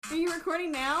Are you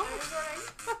recording now?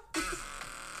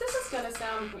 This is gonna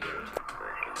sound weird.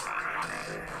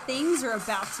 Things are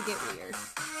about to get weird.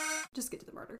 Just get to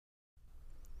the murder.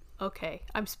 Okay,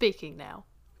 I'm speaking now.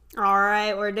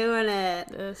 Alright, we're doing it.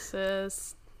 This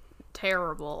is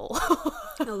terrible.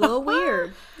 A little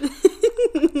weird.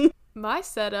 My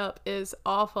setup is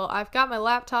awful. I've got my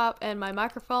laptop and my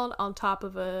microphone on top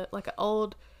of an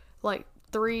old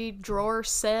 3-drawer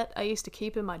set I used to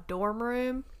keep in my dorm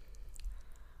room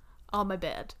on my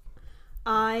bed.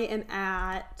 I am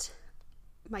at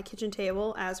my kitchen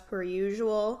table as per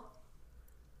usual.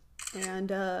 And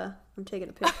I'm taking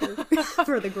a picture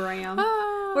for the gram.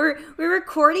 We're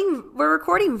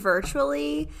recording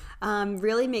virtually.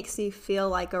 Really makes me feel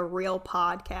like a real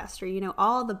podcaster. You know,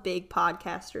 all the big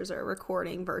podcasters are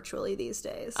recording virtually these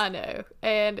days. I know.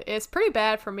 And it's pretty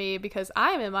bad for me because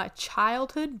I am in my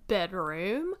childhood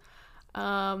bedroom.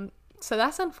 So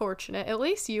that's unfortunate. At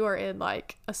least you are in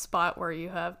a spot where you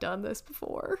have done this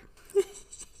before.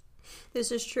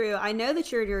 This is true. I know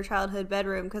that you're in your childhood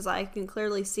bedroom because I can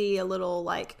clearly see a little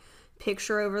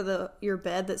picture over your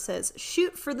bed that says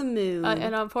 "Shoot for the moon."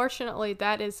 And unfortunately,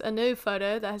 that is a new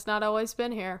photo that has not always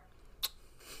been here.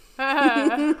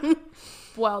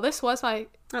 Well, this was my...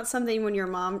 That's something when your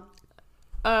mom...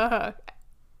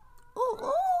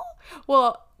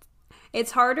 Well...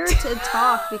 It's harder to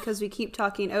talk because we keep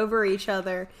talking over each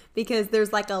other because there's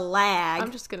a lag.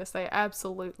 I'm just going to say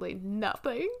absolutely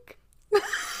nothing.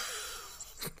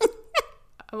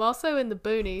 I'm also in the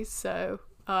boonies, so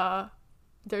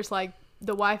there's the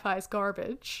Wi-Fi is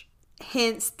garbage.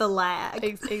 Hence the lag.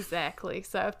 Exactly.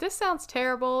 So if this sounds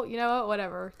terrible, you know what?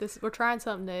 Whatever. We're trying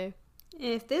something new.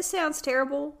 If this sounds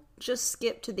terrible, just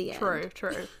skip to the end.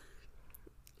 True.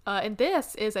 And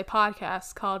this is a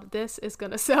podcast called This Is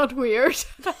Gonna Sound Weird.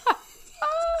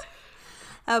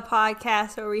 A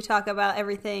podcast where we talk about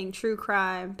everything true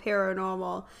crime,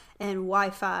 paranormal, and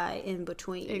Wi-Fi in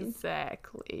between.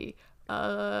 Exactly.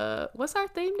 What's our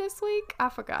theme this week? I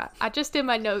forgot. I just did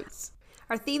my notes.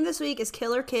 Our theme this week is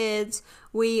Killer Kids.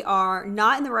 We are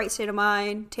not in the right state of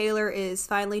mind. Taylor is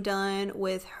finally done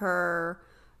with her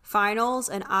finals,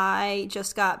 and I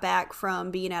just got back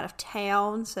from being out of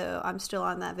town, so I'm still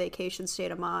on that vacation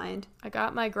state of mind. I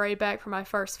got my grade back for my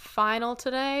first final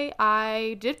today.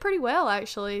 I did pretty well,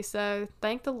 actually, so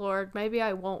thank the Lord. Maybe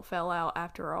I won't fail out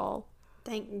after all.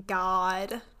 Thank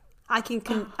God. I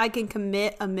can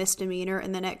commit a misdemeanor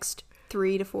in the next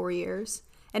 3 to 4 years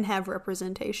and have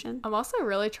representation. I'm also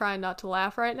really trying not to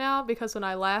laugh right now because when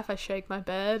I laugh, I shake my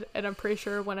bed, and I'm pretty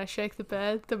sure when I shake the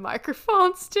bed, the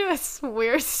microphone's doing some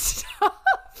weird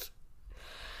stuff.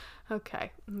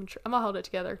 Okay, I'm gonna hold it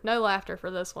together. No laughter for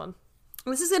this one.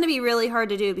 This is gonna be really hard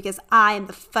to do because I am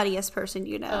the funniest person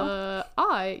you know.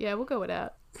 Yeah, we'll go with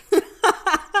that.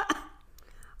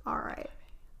 All right.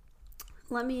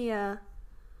 Let me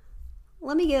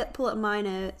pull up my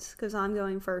notes because I'm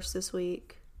going first this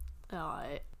week.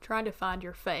 Alright. Trying to find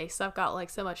your face. I've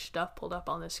got so much stuff pulled up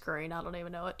on the screen. I don't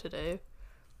even know what to do.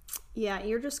 Yeah,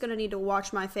 you're just gonna need to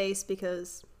watch my face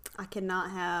because I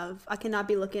cannot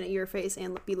be looking at your face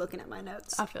and be looking at my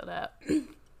notes. I feel that.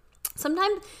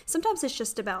 Sometimes it's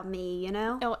just about me, you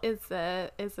know? Oh, is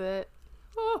it?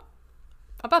 Oh.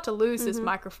 I'm about to lose this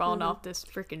microphone off this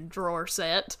freaking drawer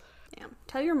set. Yeah.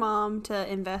 Tell your mom to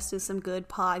invest in some good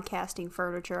podcasting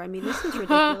furniture. I mean, this is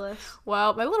ridiculous.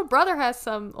 Well, my little brother has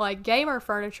some gamer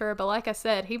furniture, but like I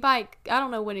said, he might, I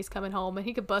don't know when he's coming home, and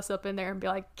he could bust up in there and be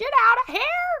like, "Get out of here!"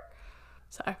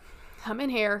 So, I'm in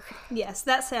here. Yes,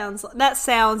 that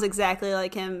sounds exactly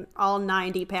like him, all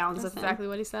 90 pounds of him. Exactly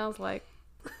what he sounds like.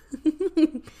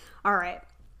 All right.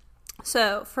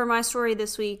 So, for my story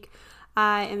this week,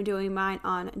 I am doing mine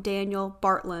on Daniel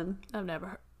Bartlam. I've never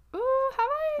heard. Ooh, have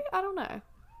I? I don't know.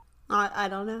 I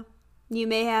don't know. You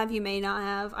may have, you may not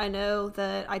have. I know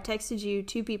that I texted you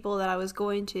 2 people that I was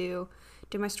going to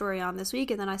do my story on this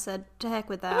week, and then I said, to heck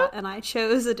with that, and I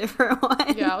chose a different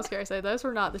one. Yeah, I was going to say, those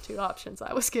were not the 2 options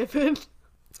I was given.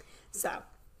 So,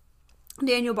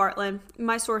 Daniel Bartlam.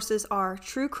 My sources are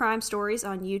True Crime Stories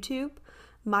on YouTube,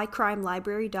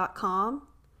 mycrimelibrary.com,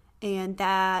 and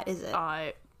that is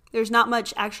it. There's not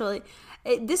much, actually.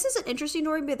 This is an interesting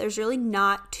story, but there's really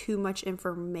not too much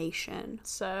information.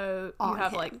 So you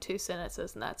have 2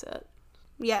 sentences and that's it.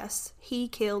 Yes, he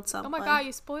killed someone. Oh my god,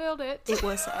 you spoiled it. It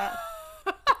was sad.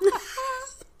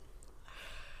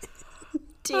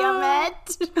 Damn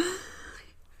it.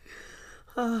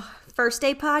 First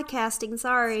day podcasting,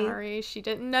 sorry. She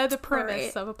didn't know the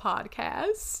premise of a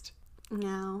podcast.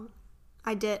 No,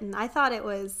 I didn't. I thought it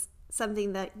was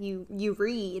something that you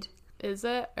read. is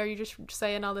it? Are you just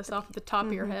saying all this off the top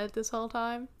of your head this whole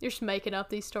time? You're just making up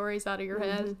these stories out of your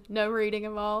head. No reading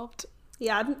involved.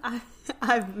 Yeah,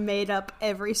 I've made up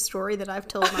every story that I've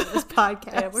told on this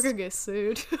podcast. Yeah, we're gonna get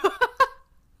sued.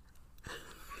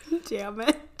 Damn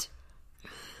it.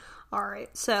 All right,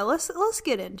 so let's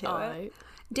get into All it. right.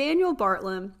 Daniel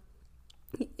Bartlam,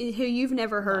 who you've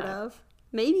never heard of.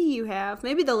 Maybe you have.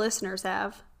 Maybe the listeners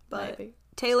have. But Maybe.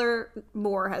 Taylor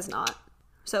Moore has not.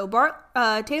 So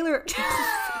Taylor,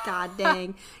 God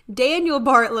dang, Daniel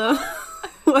Bartlam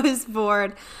was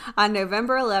born on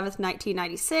November 11th,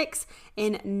 1996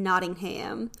 in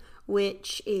Nottingham,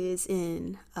 which is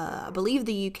in, I believe,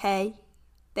 the UK.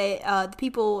 The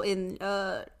people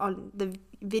on the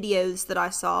videos that I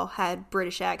saw had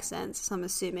British accents, so I'm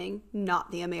assuming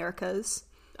not the Americas.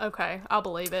 Okay, I'll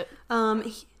believe it.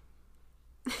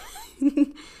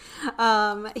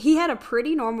 He had a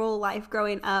pretty normal life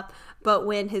growing up, but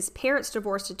when his parents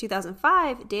divorced in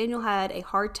 2005, Daniel had a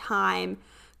hard time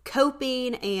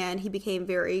coping, and he became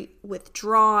very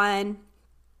withdrawn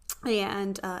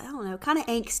and, I don't know, kind of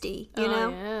angsty, you know?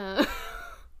 Yeah.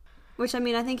 Which, I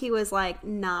mean, I think he was like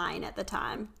 9 at the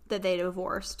time that they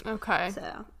divorced. Okay.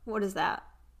 So, what is that?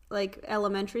 Like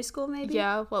elementary school, maybe?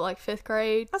 Yeah, what, like 5th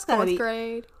grade? That's gotta 4th be-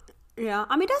 grade? Yeah,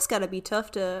 I mean, that's got to be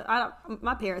tough to...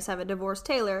 My parents haven't divorced.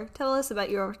 Taylor, tell us about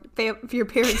your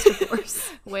parents'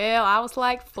 divorce. Well, I was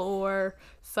like 4,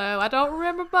 so I don't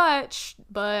remember much,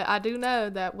 but I do know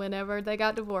that whenever they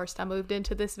got divorced, I moved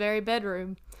into this very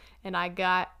bedroom, and I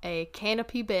got a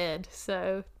canopy bed,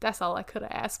 so that's all I could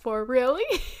have asked for, really.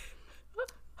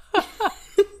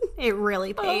 It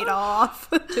really paid off.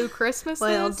 2 Christmases?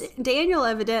 Well, Daniel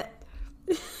Can't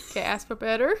ask for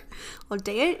better. Well,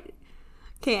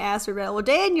 can't ask for better. Well,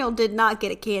 Daniel did not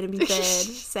get a canopy bed,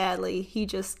 sadly. He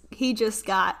just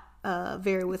got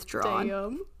very withdrawn.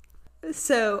 Damn.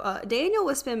 So Daniel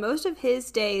would spend most of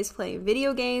his days playing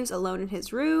video games alone in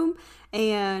his room,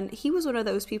 and he was one of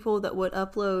those people that would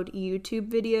upload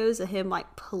YouTube videos of him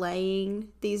like playing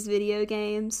these video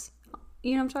games.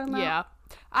 You know what I'm talking about?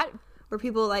 Yeah. Where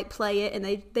people like play it, and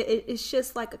it's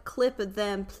just like a clip of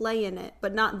them playing it,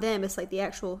 but not them. It's like the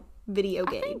actual video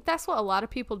game. I think that's what a lot of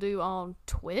people do on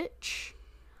Twitch.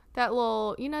 That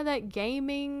little, that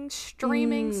gaming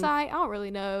streaming site. I don't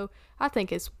really know. I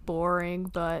think it's boring,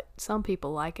 but some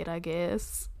people like it, I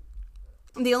guess.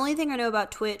 The only thing I know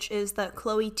about Twitch is that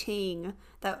Chloe Ting,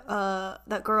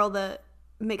 that girl that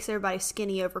makes everybody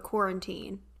skinny over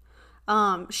quarantine.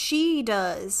 She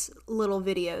does little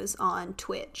videos on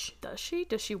Twitch. Does she?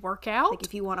 Does she work out? Like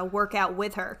if you want to work out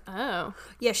with her. Oh.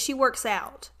 Yeah, she works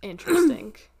out.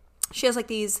 Interesting. She has like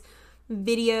these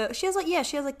she has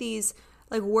like these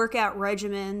like workout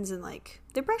regimens, and like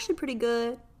they're actually pretty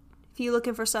good. If you're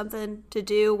looking for something to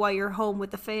do while you're home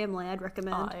with the family, I'd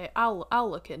recommend. I'll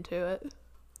look into it.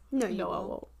 No, I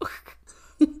won't.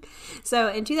 So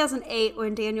in 2008,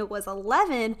 when Daniel was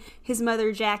 11, his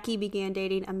mother Jackie began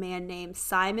dating a man named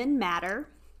Simon Matter.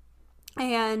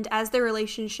 And as their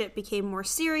relationship became more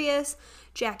serious,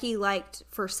 Jackie liked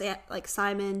for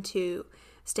Simon to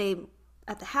stay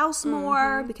at the house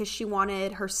more because she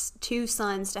wanted her 2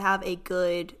 sons to have a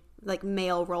good like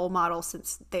male role model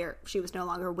since she was no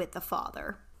longer with the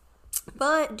father.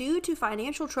 But due to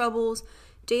financial troubles,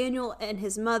 Daniel and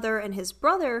his mother and his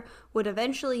brother would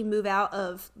eventually move out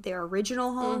of their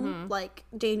original home, like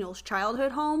Daniel's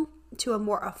childhood home, to a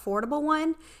more affordable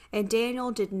one, and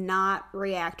Daniel did not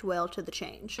react well to the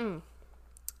change.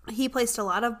 He placed a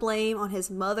lot of blame on his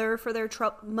mother for their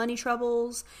money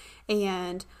troubles,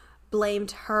 and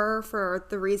blamed her for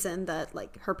the reason that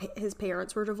like his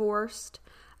parents were divorced,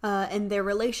 and their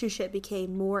relationship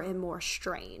became more and more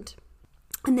strained.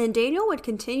 And then Daniel would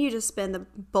continue to spend the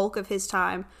bulk of his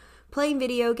time playing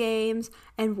video games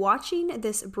and watching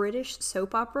this British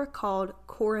soap opera called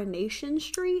Coronation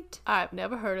Street. I've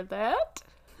never heard of that.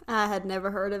 I had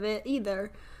never heard of it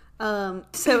either.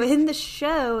 So in the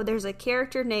show, there's a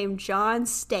character named John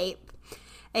Stape.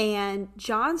 And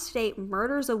John Stape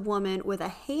murders a woman with a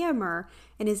hammer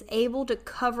and is able to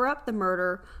cover up the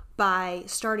murder by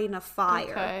starting a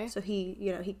fire. Okay. So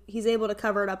he's able to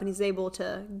cover it up, and he's able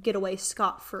to get away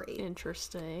scot-free.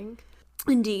 Interesting.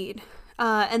 Indeed.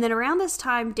 And then around this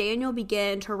time, Daniel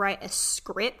began to write a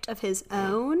script of his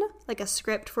own, like a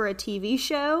script for a TV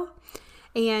show.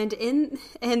 And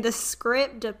the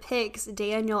script depicts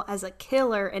Daniel as a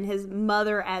killer and his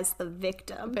mother as the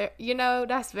victim.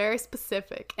 That's very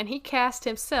specific. And he cast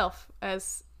himself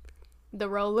as the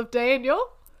role of Daniel.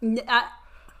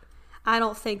 I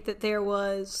don't think that there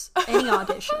was any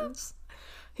auditions.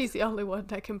 He's the only one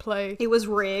that can play. It was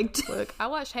rigged. Look, I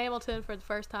watched Hamilton for the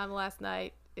first time last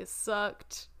night. It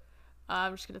sucked.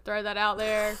 I'm just going to throw that out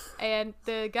there. And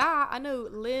the guy, I know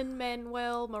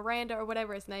Lin-Manuel Miranda or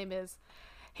whatever his name is,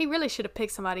 he really should have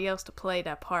picked somebody else to play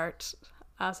that part.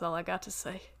 That's all I got to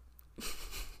say.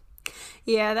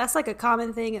 Yeah, that's like a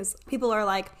common thing is people are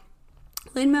like,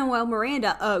 Lin-Manuel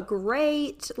Miranda, a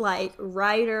great like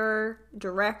writer,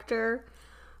 director,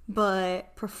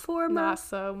 but performer, not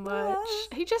so much.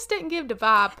 He just didn't give the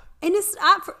vibe. And it's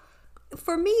not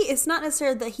for me, it's not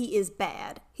necessarily that he is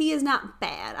bad. He is not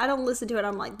bad. I don't listen to it,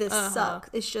 I'm like, this sucks.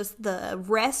 It's just the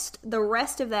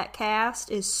rest of that cast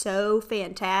is so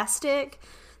fantastic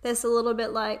that's a little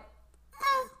bit like,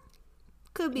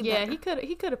 could be better. Yeah,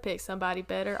 he could have picked somebody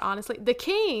better, honestly. The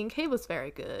King, he was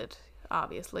very good,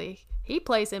 obviously. He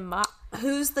plays in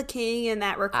Who's the king in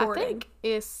that recording? I think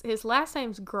his last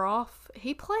name's Groff.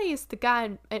 He plays the guy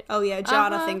in... Oh, yeah,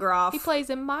 Jonathan Groff. He plays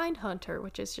in Mindhunter,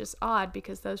 which is just odd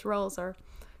because those roles are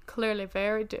clearly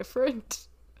very different.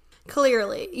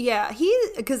 Clearly, yeah.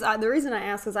 Because the reason I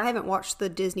ask is I haven't watched the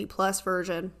Disney Plus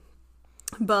version,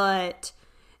 but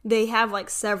they have like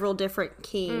several different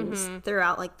kings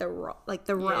throughout like the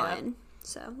run.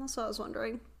 So that's what I was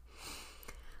wondering.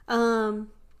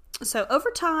 So over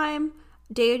time,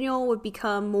 Daniel would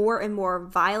become more and more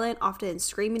violent, often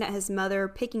screaming at his mother,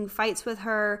 picking fights with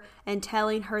her, and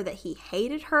telling her that he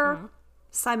hated her.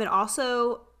 Simon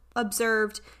also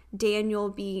observed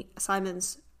Daniel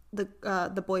Simon's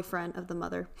the boyfriend of the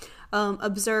mother,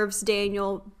 observes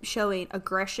Daniel showing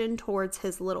aggression towards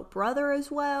his little brother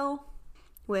as well.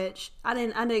 Which I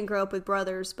didn't grow up with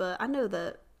brothers, but I know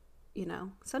that,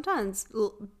 sometimes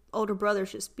older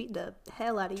brothers just beat the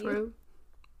hell out of you. True.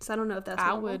 So I don't know if that's I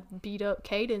normal. would beat up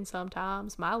Caden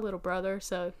sometimes, my little brother,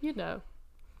 so,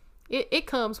 it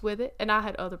comes with it. And I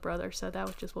had other brothers, so that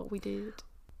was just what we did.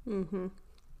 Mm-hmm.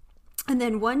 And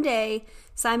then one day,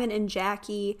 Simon and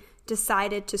Jackie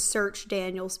decided to search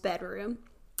Daniel's bedroom.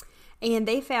 And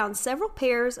they found several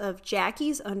pairs of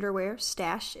Jackie's underwear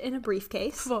stashed in a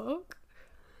briefcase. Fuck.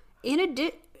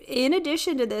 In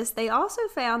addition to this, they also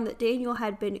found that Daniel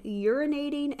had been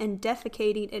urinating and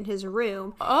defecating in his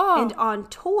room and on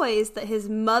toys that his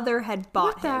mother had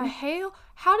bought him. What the hell?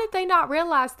 How did they not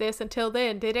realize this until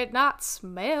then? Did it not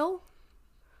smell?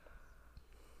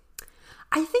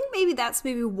 I think maybe that's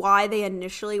why they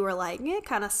initially were like, it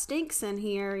kind of stinks in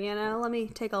here, let me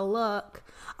take a look.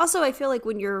 Also, I feel like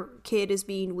when your kid is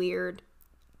being weird,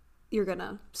 you're going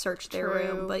to search their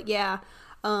room. But yeah,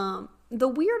 the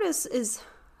weirdest is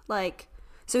like,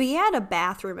 so he had a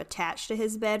bathroom attached to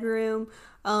his bedroom.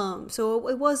 So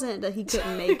it wasn't that he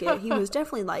couldn't make it. He was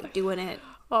definitely like doing it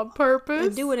on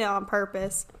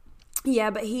purpose. Yeah,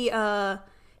 but he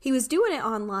was doing it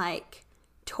on like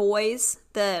toys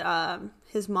that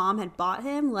his mom had bought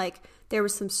him. Like there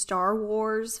was some Star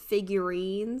Wars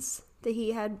figurines that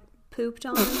he had pooped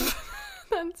on.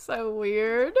 That's so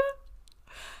weird.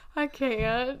 I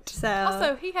can't. So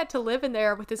also, he had to live in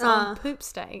there with his own poop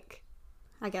stank.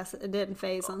 I guess it didn't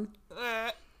faze him.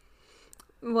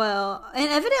 Well, and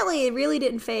evidently it really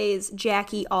didn't faze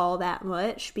Jackie all that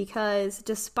much because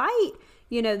despite,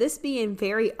 this being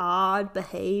very odd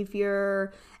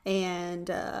behavior and,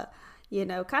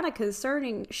 kind of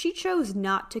concerning, she chose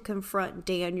not to confront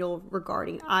Daniel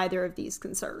regarding either of these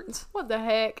concerns. What the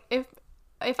heck?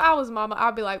 If I was mama,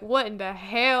 I'd be like, what in the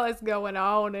hell is going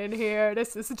on in here?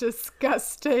 This is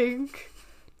disgusting.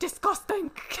 Disgusting.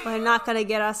 We're not going to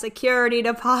get our security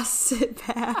deposit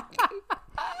back.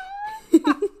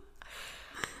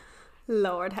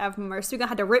 Lord have mercy. We're going to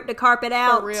have to rip the carpet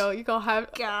out. For real. You're going to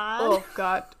have... God. Oh,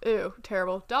 God. Ew.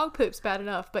 Terrible. Dog poop's bad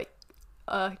enough, but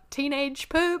teenage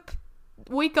poop,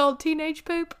 week-old teenage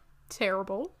poop,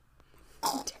 terrible.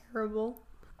 Terrible.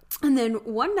 And then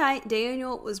one night,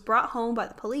 Daniel was brought home by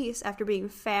the police after being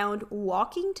found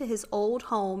walking to his old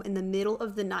home in the middle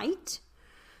of the night.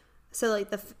 So, like,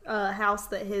 the house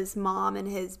that his mom and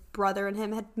his brother and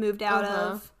him had moved out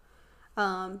of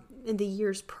in the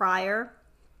years prior.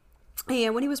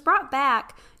 And when he was brought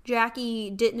back, Jackie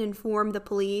didn't inform the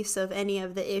police of any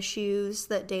of the issues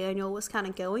that Daniel was kind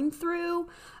of going through.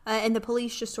 And the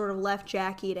police just sort of left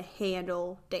Jackie to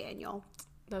handle Daniel.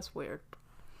 That's weird.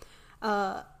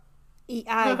 I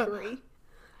agree.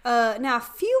 Now, a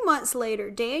few months later,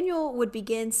 Daniel would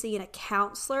begin seeing a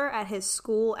counselor at his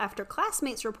school after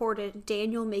classmates reported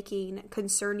Daniel making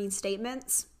concerning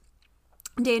statements.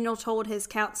 Daniel told his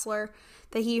counselor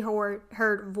that he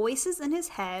heard voices in his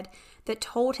head that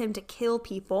told him to kill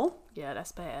people. Yeah,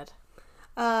 that's bad.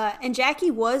 And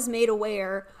Jackie was made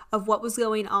aware of what was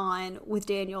going on with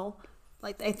Daniel.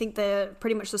 Like, I think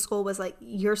pretty much the school was like,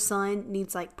 your son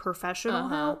needs like professional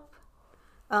help.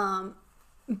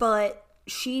 But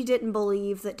she didn't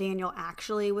believe that Daniel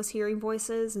actually was hearing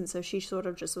voices, and so she sort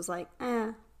of just was like,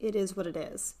 it is what it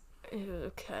is.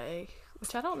 Okay.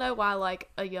 Which I don't know why, like,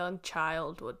 a young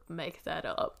child would make that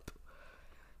up.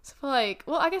 So I feel like,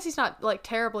 well, I guess he's not, like,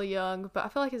 terribly young, but I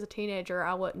feel like as a teenager,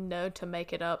 I wouldn't know to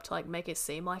make it up, to, like, make it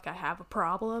seem like I have a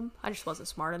problem. I just wasn't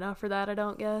smart enough for that, I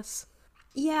don't guess.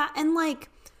 Yeah, and, like,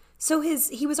 so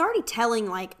he was already telling,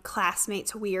 like,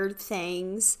 classmates weird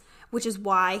things, which is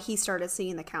why he started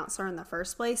seeing the counselor in the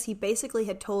first place. He basically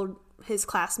had told his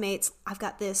classmates, I've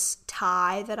got this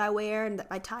tie that I wear, and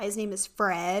that my tie's name is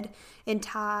Fred, and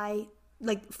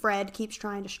Fred keeps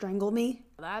trying to strangle me.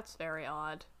 That's very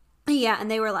odd. Yeah, and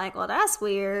they were like, well, that's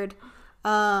weird.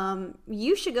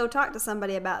 You should go talk to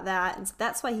somebody about that. And so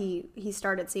that's why he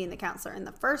started seeing the counselor in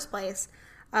the first place.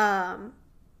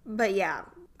 But yeah,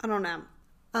 I don't know.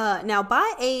 Now,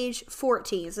 by age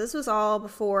 14, so this was all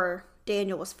before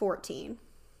Daniel was 14.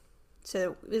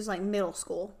 So it was like middle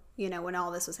school, when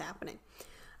all this was happening.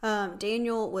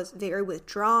 Daniel was very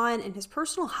withdrawn, and his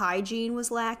personal hygiene was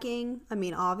lacking. I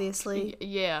mean, obviously,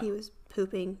 yeah, he was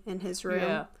pooping in his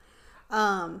room.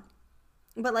 Yeah.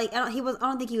 But like, I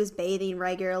don't think he was bathing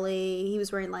regularly. He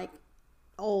was wearing like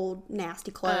old nasty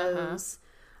clothes.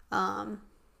 And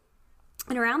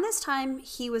around this time,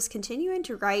 he was continuing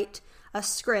to write a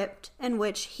script in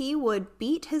which he would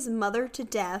beat his mother to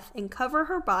death and cover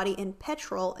her body in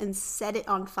petrol and set it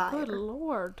on fire. Good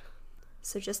Lord.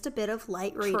 So just a bit of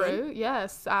light reading. True,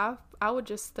 yes. I would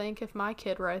just think if my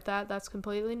kid wrote that, that's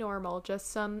completely normal.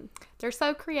 Just they're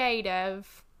so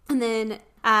creative. And then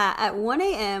at 1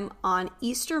 a.m. on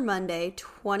Easter Monday,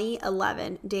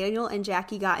 2011, Daniel and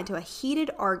Jackie got into a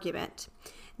heated argument.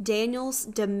 Daniels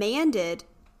demanded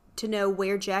to know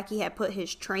where Jackie had put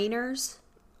his trainers,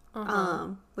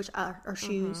 which are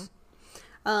shoes.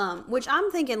 Which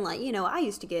I'm thinking, like, I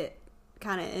used to get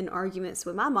kind of in arguments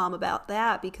with my mom about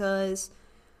that because,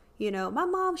 my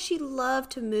mom, she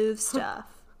loved to move stuff.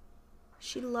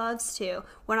 She loves to.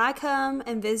 When I come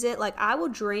and visit, like, I will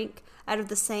drink out of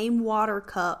the same water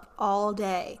cup all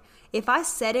day. If I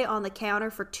set it on the counter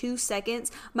for 2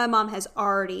 seconds, my mom has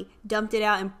already dumped it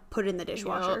out and put it in the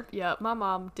dishwasher. Yep. My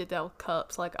mom did that with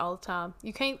cups, like, all the time.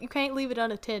 You can't leave it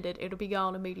unattended. It'll be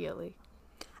gone immediately.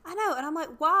 I know, and I'm like,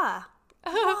 why?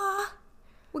 Why?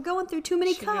 We're going through too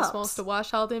many cups. She just wants to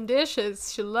wash all them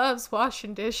dishes. She loves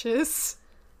washing dishes.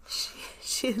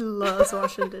 She loves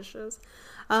washing dishes.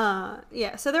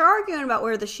 Yeah, so they're arguing about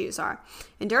where the shoes are.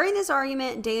 And during this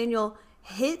argument, Daniel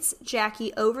hits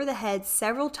Jackie over the head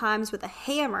several times with a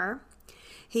hammer.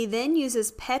 He then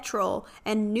uses petrol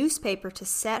and newspaper to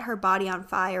set her body on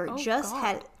fire,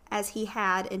 as he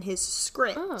had in his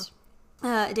script.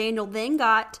 Daniel then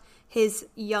got his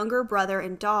younger brother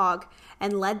and dog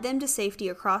and led them to safety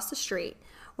across the street.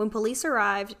 When police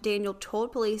arrived, Daniel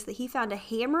told police that he found a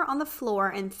hammer on the floor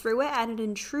and threw it at an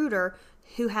intruder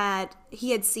who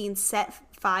he had seen set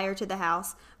fire to the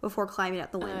house before climbing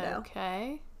out the window.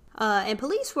 Okay. And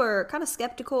police were kind of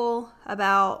skeptical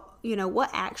about, what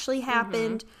actually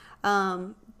happened,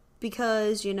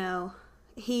 because,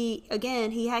 he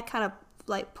had kind of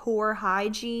like poor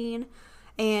hygiene,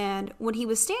 and when he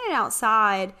was standing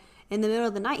outside in the middle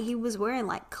of the night, he was wearing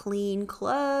like clean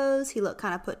clothes. He looked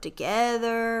kind of put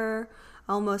together,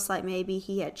 almost like maybe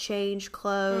he had changed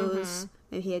clothes.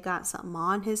 Maybe he had got something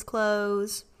on his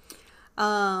clothes.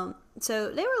 So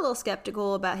they were a little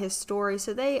skeptical about his story,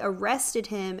 so they arrested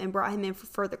him and brought him in for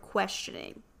further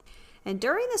questioning. And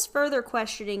during this further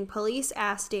questioning, police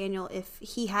asked Daniel if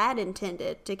he had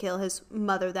intended to kill his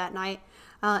mother that night,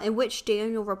 in which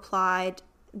Daniel replied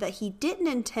that he didn't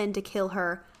intend to kill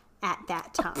her at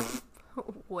that time.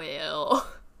 Well,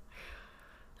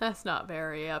 that's not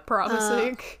very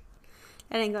promising.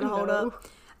 That ain't gonna hold up.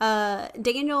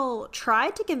 Daniel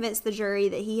tried to convince the jury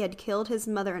that he had killed his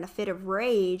mother in a fit of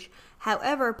rage.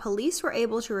 However, police were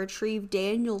able to retrieve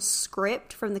Daniel's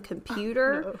script from the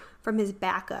computer from his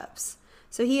backups.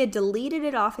 So he had deleted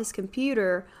it off his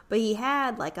computer, but he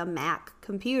had like a Mac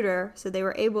computer, so they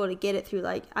were able to get it through,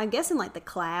 like, I'm guessing like the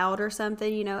cloud or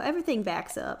something. Everything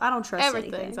backs up. I don't trust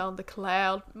anything. Everything's on the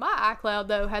cloud. My iCloud,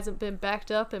 though, hasn't been backed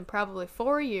up in probably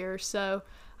 4 years, so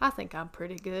I think I'm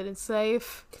pretty good and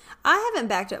safe. I haven't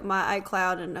backed up my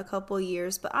iCloud in a couple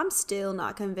years, but I'm still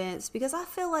not convinced because I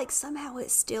feel like somehow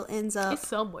it still ends up... It's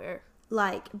somewhere.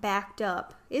 Like, backed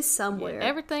up. It's somewhere. Yeah,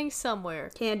 everything's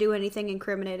somewhere. Can't do anything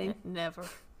incriminating. Never.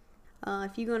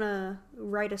 If you're gonna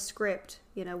write a script,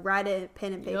 write it in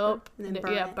pen and paper. And then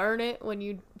burn it. Burn it when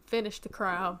you finish the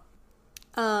crime.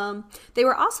 They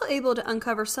were also able to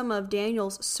uncover some of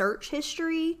Daniel's search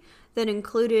history that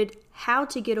included How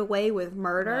to Get Away with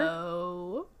Murder.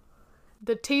 No.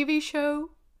 The TV show?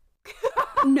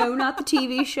 No, not the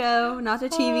TV show. Not the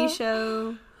TV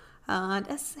show.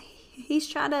 He's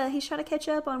trying to catch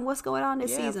up on what's going on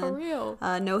this season. For real.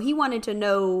 No, he wanted to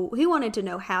know. He wanted to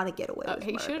know how to get away with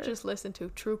He murder. should just listen to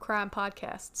true crime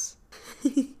podcasts.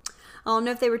 I don't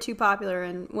know if they were too popular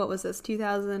in, what was this,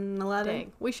 2011?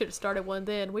 Dang, we should have started one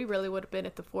then. We really would have been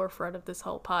at the forefront of this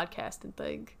whole podcasting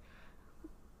thing.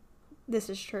 This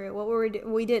is true. What were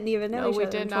we didn't even know each we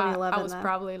other did in not. 2011. I was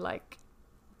probably like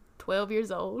 12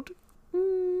 years old.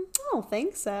 I don't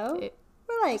think so.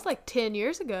 We're It's like 10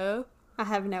 years ago. I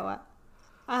have no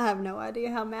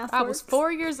idea how math works. I was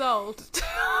 4 years old.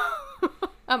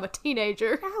 I'm a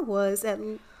teenager. I was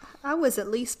at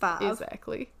least 5.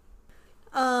 Exactly.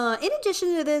 In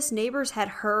addition to this, neighbors had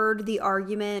heard the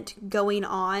argument going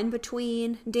on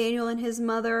between Daniel and his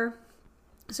mother.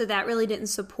 So that really didn't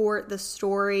support the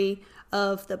story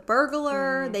of the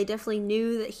burglar. They definitely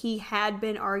knew that he had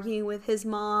been arguing with his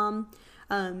mom,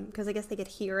 because I guess they could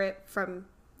hear it from,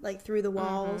 like, through the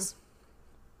walls.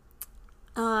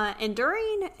 And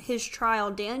during his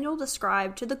trial, Daniel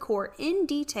described to the court in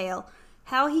detail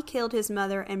how he killed his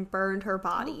mother and burned her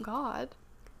body. Oh, God.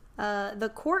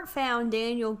 The court found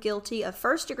Daniel guilty of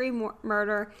first-degree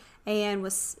murder, and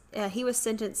he was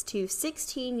sentenced to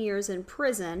 16 years in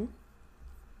prison.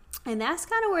 And that's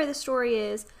kind of where the story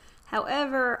is.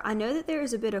 However, I know that there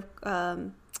is a bit of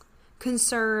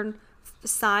concern.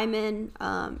 Simon,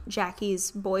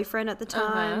 Jackie's boyfriend at the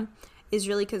time, is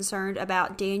really concerned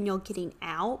about Daniel getting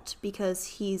out because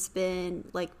he's been,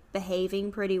 like,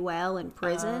 behaving pretty well in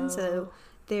prison. So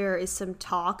there is some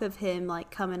talk of him,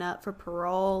 like, coming up for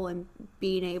parole and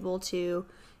being able to,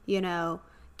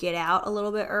 get out a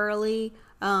little bit early.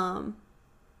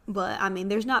 But, I mean,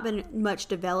 there's not been much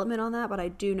development on that, but I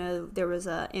do know there was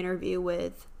an interview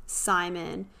with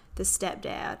Simon, the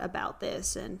stepdad, about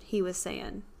this, and he was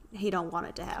saying he don't want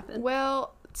it to happen.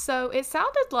 Well, so it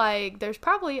sounded like there's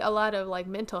probably a lot of, like,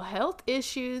 mental health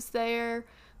issues there.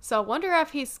 So I wonder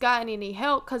if he's gotten any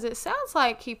help, because it sounds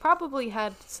like he probably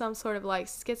had some sort of, like,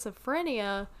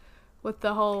 schizophrenia with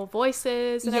the whole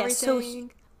voices and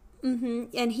everything.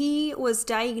 And he was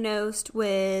diagnosed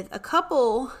with a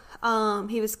couple.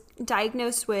 He was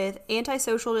diagnosed with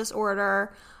antisocial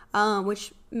disorder,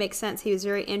 which makes sense. He was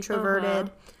very introverted.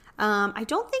 I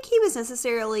don't think he was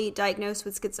necessarily diagnosed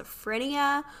with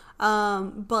schizophrenia,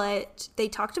 but they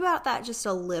talked about that just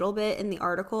a little bit in the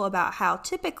article about how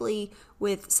typically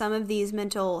with some of these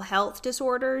mental health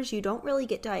disorders, you don't really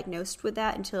get diagnosed with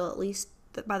that until at least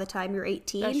by the time you're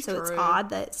 18. That's so true. It's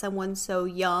odd that someone so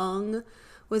young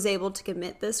was able to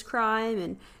commit this crime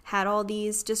and had all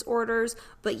these disorders.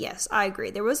 But yes, I agree.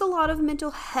 There was a lot of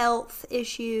mental health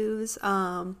issues,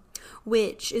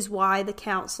 which is why the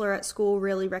counselor at school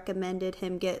really recommended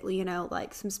him get,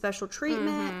 like some special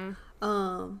treatment.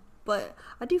 But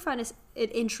I do find it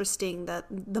interesting that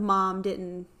the mom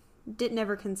didn't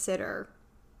ever consider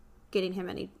getting him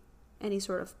any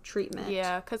sort of treatment.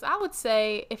 Yeah, because I would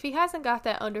say if he hasn't got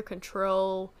that under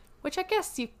control, which I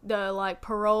guess the like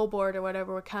parole board or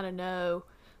whatever would kind of know,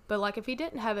 but like if he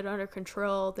didn't have it under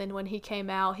control, then when he came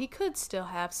out, he could still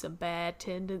have some bad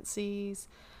tendencies.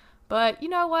 But you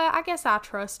know what? I guess I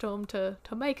trust him to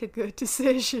make a good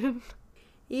decision.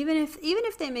 Even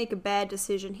if they make a bad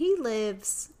decision, he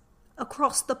lives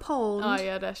across the pond. Oh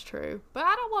yeah, that's true. But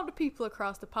I don't want the people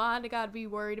across the pond to gotta be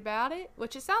worried about it.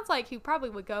 Which it sounds like he probably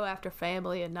would go after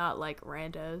family and not like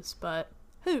randos. But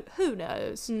who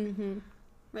knows?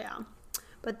 Yeah.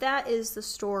 But that is the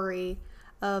story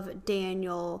of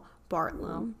Daniel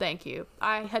Bartlam. Thank you.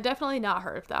 I had definitely not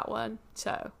heard of that one.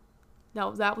 So,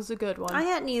 no, that was a good one. I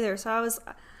hadn't either, so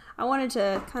I wanted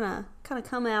to kind of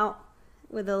come out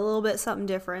with a little bit something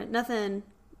different. Nothing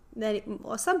that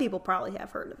some people probably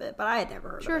have heard of it, but I had never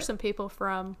heard of it. Sure, some people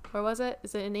from where was it?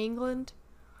 Is it in England?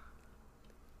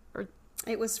 Or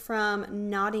it was from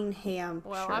Nottingham.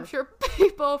 Well, sure. I'm sure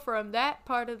people from that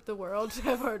part of the world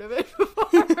have heard of it before.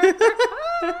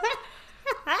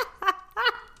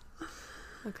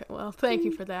 Okay, well, thank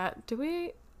you for that.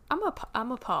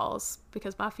 I'm a pause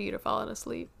because my feet are falling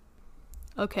asleep.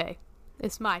 Okay,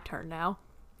 it's my turn now.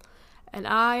 And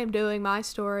I am doing my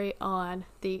story on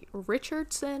the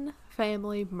Richardson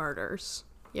family murders.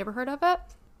 You ever heard of it?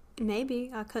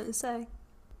 Maybe. I couldn't say.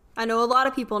 I know a lot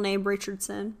of people named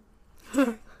Richardson.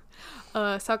 So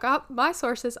my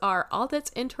sources are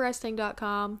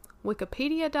allthat'sinteresting.com,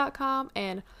 wikipedia.com,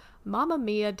 and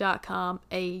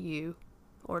mamamia.com.au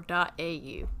or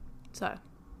 .au. So,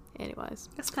 anyways.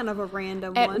 That's kind of a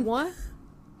random one.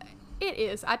 It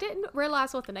is. I didn't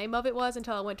realize what the name of it was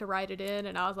until I went to write it in,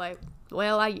 and I was like,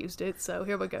 well, I used it, so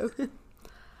here we go.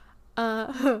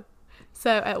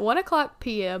 So at 1 o'clock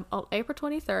p.m. on April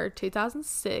 23rd,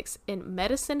 2006, in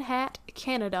Medicine Hat,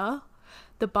 Canada,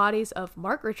 the bodies of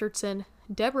Mark Richardson,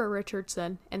 Deborah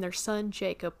Richardson, and their son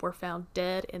Jacob were found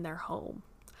dead in their home.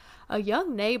 A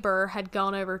young neighbor had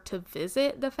gone over to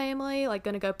visit the family, like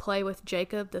going to go play with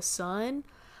Jacob, the son.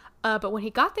 But when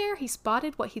he got there, he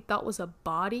spotted what he thought was a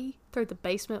body through the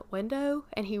basement window,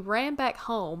 and he ran back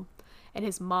home, and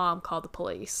his mom called the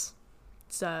police.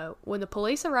 So when the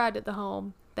police arrived at the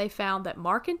home, they found that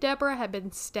Mark and Deborah had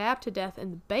been stabbed to death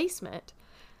in the basement,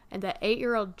 and that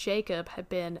 8-year-old Jacob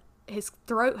his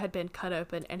throat had been cut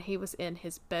open, and he was in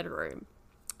his bedroom.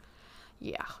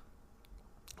 Yeah.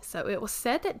 So it was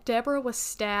said that Deborah was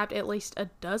stabbed at least a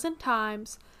dozen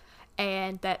times,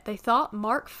 and that they thought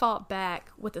Mark fought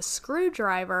back with a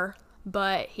screwdriver,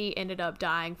 but he ended up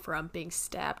dying from being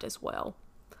stabbed as well.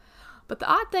 But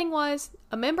the odd thing was,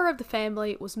 a member of the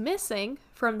family was missing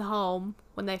from the home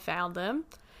when they found them,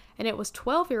 and it was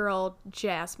 12-year-old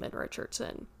Jasmine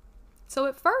Richardson. So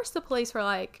at first the police were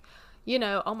like,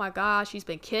 oh my gosh, she's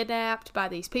been kidnapped by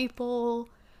these people,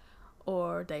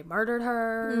 or they murdered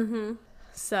her. Mm-hmm.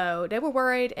 So they were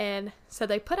worried, and so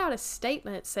they put out a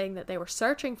statement saying that they were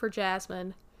searching for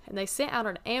Jasmine, and they sent out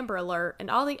an Amber Alert, and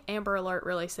all the Amber Alert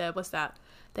really said was that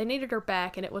they needed her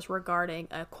back, and it was regarding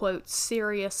a, quote,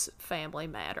 serious family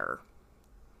matter.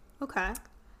 Okay.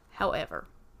 However,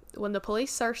 when the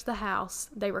police searched the house,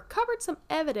 they recovered some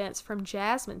evidence from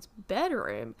Jasmine's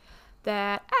bedroom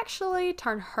that actually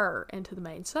turned her into the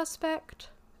main suspect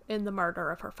in the murder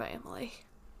of her family.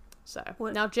 So,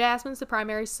 now Jasmine's the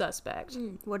primary suspect.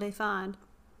 What'd they find?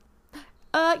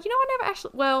 I never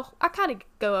actually, I kind of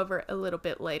go over it a little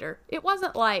bit later. I think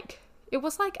it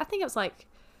was like,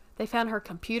 they found her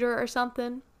computer or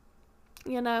something,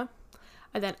 and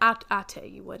then I'll tell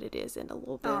you what it is in a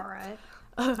little bit. All right.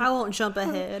 I won't jump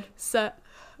ahead. So,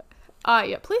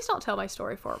 please don't tell my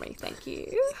story for me. Thank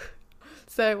you.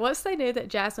 So once they knew that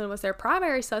Jasmine was their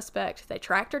primary suspect, they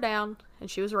tracked her down,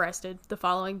 and she was arrested the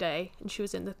following day, and she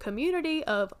was in the community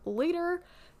of Leader,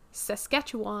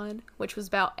 Saskatchewan, which was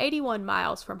about 81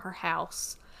 miles from her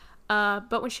house.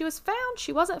 But when she was found,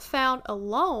 she wasn't found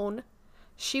alone.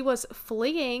 She was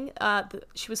fleeing.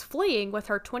 With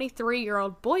her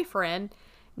 23-year-old boyfriend,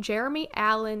 Jeremy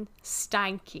Allen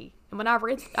Steinke. And when I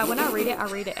read it, I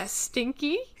read it as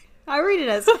Stinky. I read it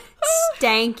as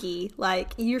stanky.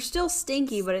 Like, you're still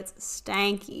stinky, but it's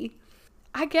stanky.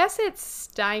 I guess it's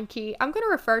Steinke. I'm going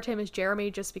to refer to him as Jeremy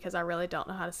just because I really don't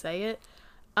know how to say it.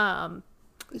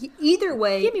 Either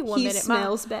way, give me 1 he minute.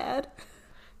 Smells bad.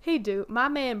 He do. My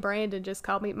man Brandon just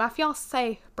called me. My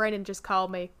fiancé Brandon just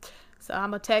called me. So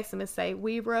I'm going to text him and say,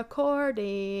 we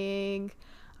recording.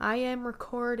 I am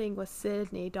recording with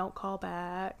Sydney. Don't call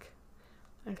back.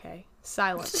 Okay.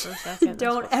 Silence for a second.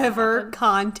 Don't ever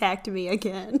contact me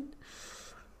again.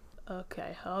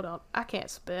 Okay, hold on. I can't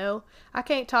spell. I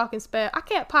can't talk and spell. I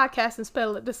can't podcast and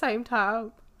spell at the same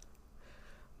time.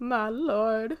 My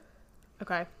lord.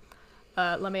 Okay.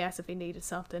 Let me ask if he needed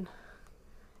something.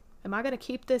 Am I going to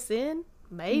keep this in?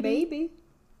 Maybe.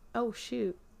 Oh,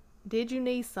 shoot. Did you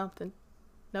need something?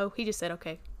 No, he just said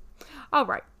okay. All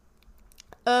right.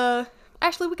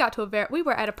 Actually, we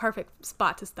were at a perfect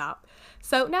spot to stop.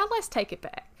 So now let's take it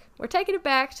back. We're taking it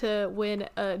back to when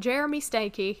Jeremy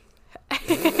Stanky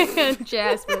and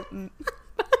Jasmine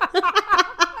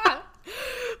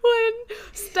when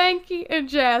Stanky and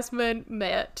Jasmine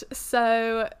met.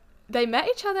 So they met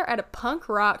each other at a punk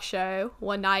rock show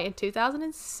one night in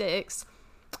 2006,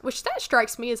 which that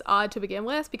strikes me as odd to begin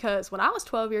with, because when I was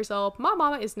 12 years old, my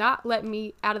mama is not letting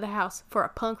me out of the house for a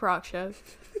punk rock show.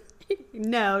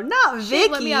 No, not Vicky. She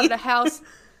let me out of the house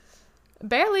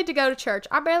barely to go to church.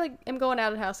 I barely am going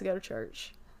out of the house to go to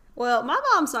church. Well, my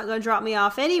mom's not going to drop me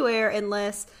off anywhere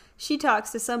unless she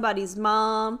talks to somebody's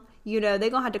mom. They're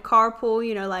going to have to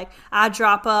carpool, like I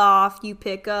drop off, you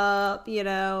pick up,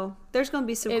 There's going to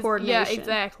be some coordination. Yeah,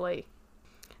 exactly.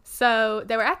 So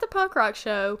they were at the punk rock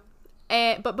show,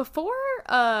 but before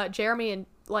Jeremy and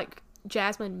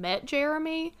Jasmine met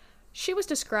Jeremy, she was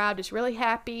described as really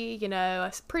happy,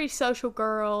 a pretty social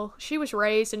girl. She was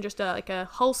raised in just a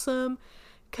wholesome,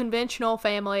 conventional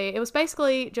family. It was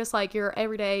basically just like your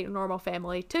everyday normal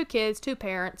family. 2 kids, 2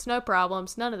 parents, no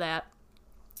problems, none of that.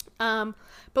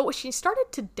 But when she started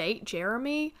to date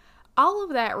Jeremy, all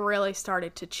of that really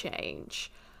started to change.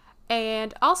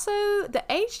 And also, the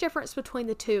age difference between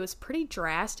the two is pretty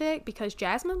drastic, because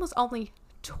Jasmine was only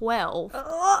 12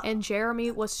 and Jeremy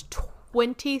was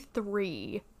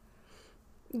 23.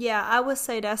 Yeah, I would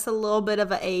say that's a little bit of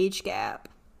an age gap.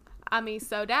 I mean,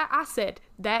 so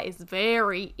that is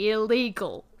very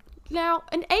illegal. Now,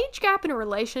 an age gap in a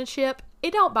relationship,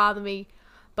 it don't bother me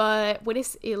But when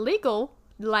it's illegal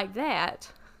like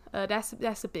that,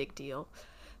 that's a big deal.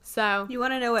 So You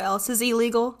want to know what else is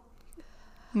illegal?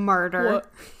 Murder.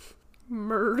 what?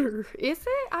 Murder. Is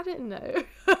it? I didn't know.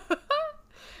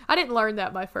 I didn't learn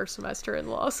that my first semester in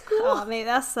law school. Oh, maybe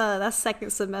that's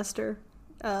second semester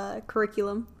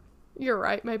curriculum. You're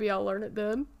right. Maybe I'll learn it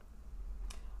then.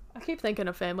 I keep thinking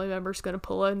a family member's going to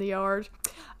pull in the yard.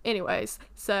 Anyways,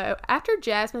 so after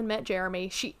Jasmine met Jeremy,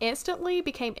 she instantly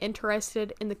became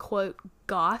interested in the, quote,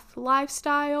 goth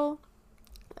lifestyle.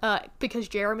 Because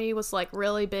Jeremy was, like,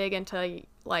 really big into,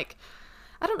 like,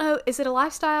 I don't know, is it a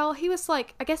lifestyle? He was,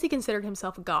 like, I guess he considered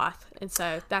himself a goth. And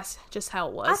so that's just how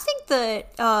it was. I think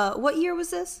that, what year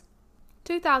was this?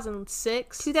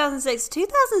 2006. 2006.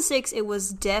 2006, it was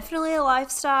definitely a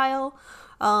lifestyle.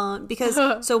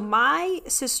 Because, so my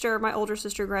older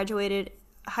sister graduated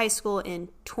high school in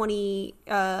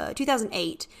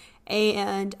 2008.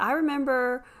 And I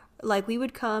remember, like, we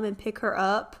would come and pick her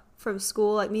up from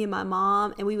school, like me and my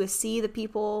mom, and we would see the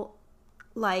people,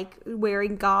 like,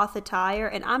 wearing goth attire.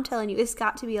 And I'm telling you, it's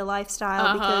got to be a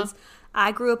lifestyle because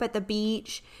I grew up at the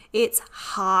beach. It's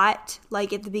hot,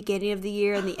 like at the beginning of the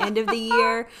year and the end of the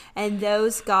year. And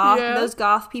those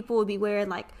goth people would be wearing,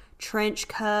 like, trench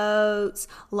coats,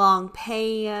 long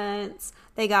pants.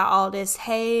 They got all this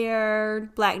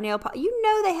hair, black nail polish. You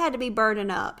know they had to be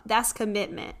burning up. That's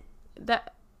commitment.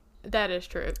 That is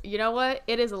true. You know what?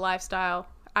 It is a lifestyle.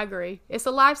 I agree. It's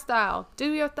a lifestyle.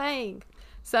 Do your thing.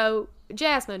 So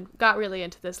Jasmine got really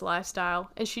into this lifestyle,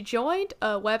 and she joined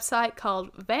a website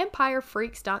called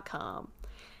vampirefreaks.com.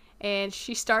 And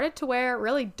she started to wear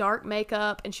really dark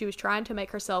makeup, and she was trying to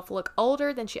make herself look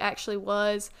older than she actually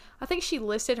was. I think she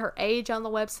listed her age on the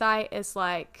website as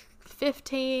like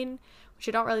 15, which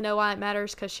I don't really know why it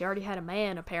matters because she already had a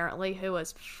man apparently who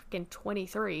was freaking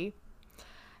 23.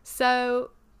 So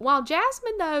while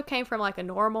Jasmine, though, came from like a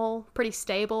normal, pretty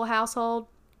stable household,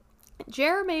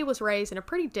 Jeremy was raised in a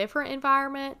pretty different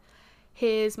environment.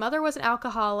 His mother was an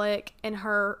alcoholic, and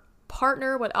her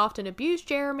partner would often abuse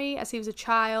Jeremy as he was a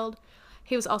child.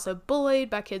 He was also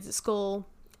bullied by kids at school,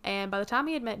 and by the time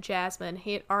he had met Jasmine,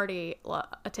 he had already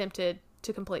attempted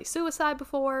to complete suicide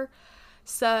before.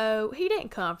 So he didn't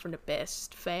come from the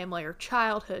best family or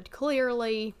childhood,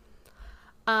 clearly.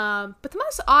 But the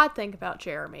most odd thing about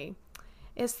Jeremy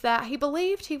is that he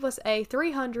believed he was a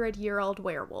 300-year-old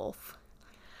werewolf.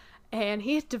 And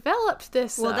he had developed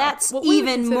this... Well, that's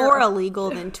even more illegal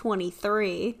than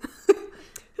 23.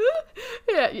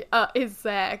 Yeah,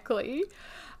 exactly.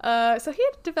 So he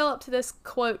had developed this,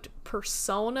 quote,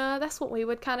 persona. That's what we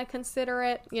would kind of consider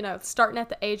it, you know, starting at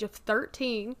the age of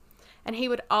 13. And he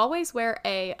would always wear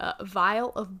a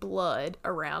vial of blood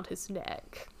around his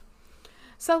neck.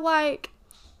 So, like,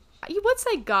 you would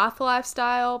say goth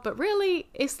lifestyle, but really,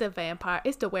 it's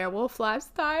the werewolf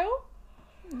lifestyle.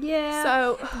 Yeah.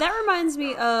 So that reminds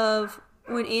me of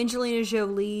when Angelina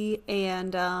Jolie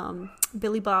and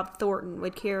Billy Bob Thornton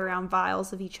would carry around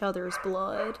vials of each other's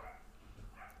blood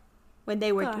when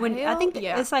they were I think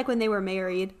it's like when they were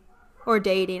married or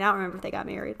dating. I don't remember if they got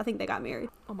married. I think they got married.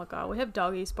 Oh my god, we have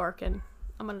doggies barking.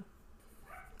 Otto,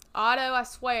 I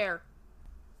swear.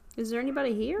 Is there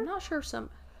anybody here?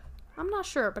 I'm not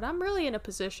sure, but I'm really in a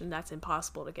position that's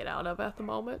impossible to get out of at the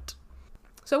moment.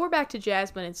 So we're back to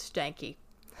Jasmine and Stanky.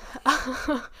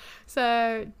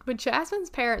 So when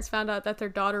Jasmine's parents found out that their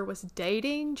daughter was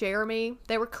dating Jeremy,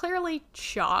 they were clearly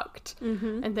shocked.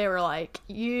 And they were like,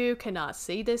 you cannot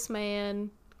see this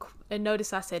man. And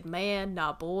notice I said man,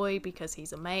 not boy, because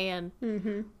he's a man.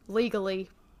 Legally,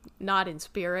 not in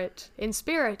spirit. In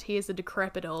spirit, he is a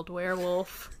decrepit old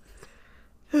werewolf.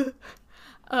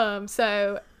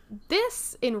 So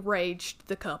this enraged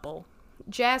the couple.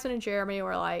 Jasmine and Jeremy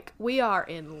were like, we are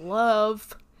in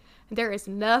love. There is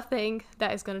nothing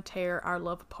that is going to tear our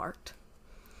love apart.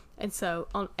 And so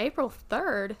on April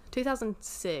 3rd,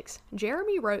 2006,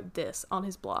 Jeremy wrote this on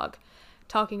his blog,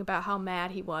 talking about how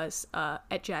mad he was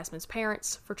at Jasmine's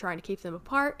parents for trying to keep them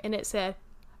apart. And it said,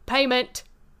 payment! !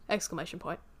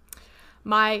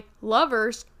 My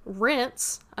lovers'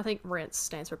 rents, I think rents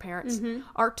stands for parents,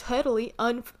 are totally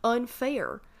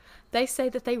unfair. They say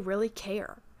that they really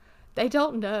care. They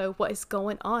don't know what is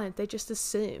going on. They just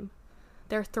assume.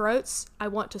 Their throats I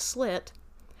want to slit.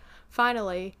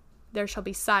 Finally, there shall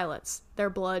be silence. Their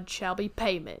blood shall be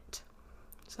payment.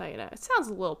 So, you know, it sounds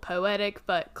a little poetic,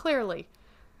 but clearly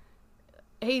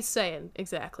he's saying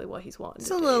exactly what he's wanting to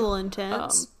do. It's a little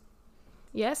intense.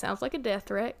 Yeah, sounds like a death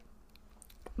threat.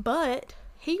 But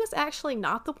he was actually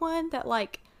not the one that,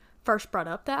 like, first brought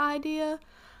up that idea.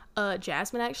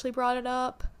 Jasmine actually brought it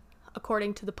up,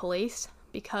 according to the police,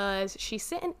 because she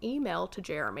sent an email to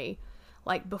Jeremy,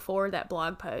 like before that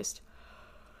blog post.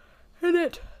 And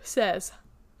it says,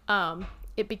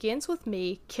 it begins with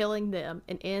me killing them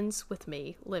and ends with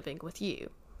me living with you.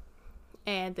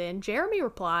 And then Jeremy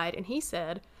replied and he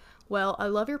said, well, I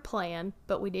love your plan,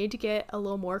 but we need to get a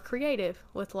little more creative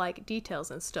with like details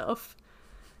and stuff.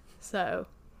 So,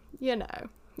 you know,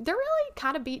 they're really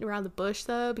kind of beating around the bush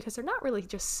though, because they're not really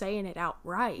just saying it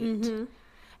outright. Mm-hmm.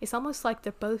 It's almost like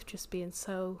they're both just being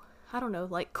so, I don't know,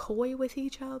 like coy with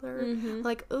each other. Mm-hmm.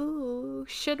 Like, ooh,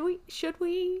 should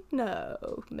we?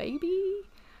 No, maybe.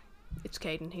 It's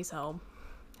Caden. He's home.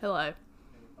 Hello.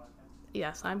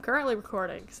 Yes, I'm currently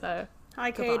recording, so.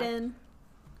 Hi, Caden.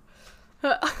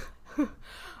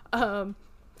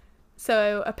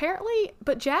 So apparently,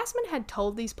 but Jasmine had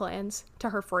told these plans to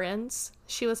her friends.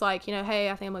 She was like, you know, hey,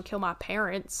 I think I'm gonna kill my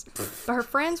parents. But her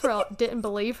friends didn't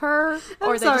believe her,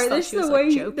 or they just thought she was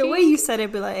like joking. The way you said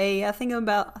it, be like, hey, I'm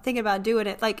thinking about doing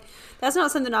it. Like, that's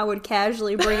not something I would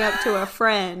casually bring up to a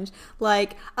friend.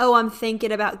 Like, oh, I'm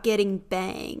thinking about getting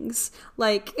bangs.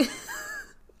 Like.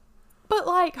 But,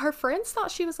 like, her friends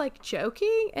thought she was, like,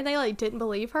 joking, and they, like, didn't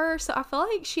believe her, so I feel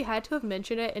like she had to have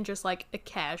mentioned it in just, like, a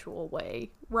casual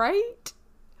way, right?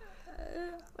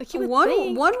 Like, you would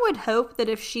think. One would hope that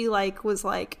if she, like, was,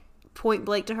 like, point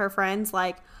blank to her friends,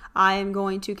 like, I am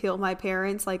going to kill my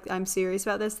parents, like, I'm serious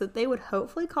about this, that they would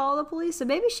hopefully call the police. So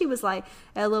maybe she was like,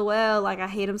 LOL, like, I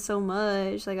hate him so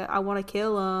much, like, I want to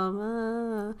kill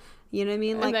him, you know what I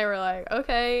mean? Like, and they were like,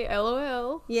 okay,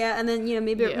 LOL. Yeah, and then, you know,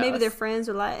 maybe their friends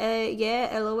were like,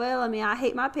 yeah, LOL. I mean, I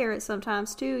hate my parents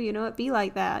sometimes, too. You know, it'd be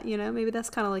like that. You know, maybe that's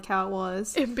kind of like how it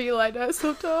was. It'd be like that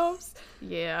sometimes.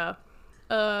 Yeah.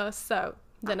 So,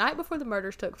 the night before the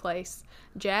murders took place,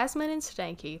 Jasmine and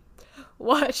Stanky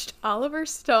watched Oliver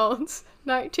Stone's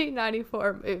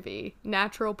 1994 movie,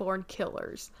 Natural Born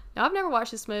Killers. Now, I've never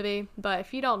watched this movie, but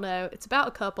if you don't know, it's about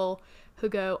a couple who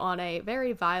go on a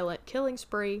very violent killing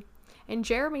spree. And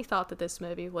Jeremy thought that this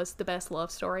movie was the best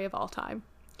love story of all time.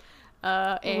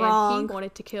 And Wrong. He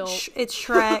wanted to kill... It's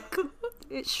Shrek.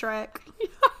 It's Shrek.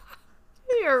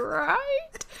 You're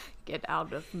right. Get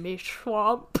out of me,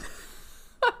 swamp.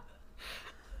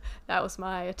 That was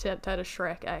my attempt at a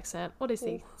Shrek accent. What is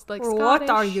he? It's like Scottish. What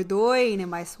are you doing in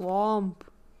my swamp?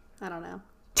 I don't know.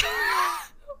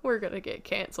 We're going to get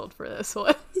canceled for this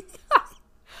one.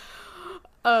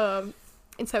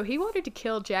 And so he wanted to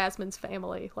kill Jasmine's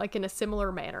family, like in a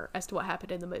similar manner as to what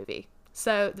happened in the movie.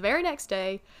 So the very next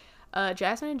day,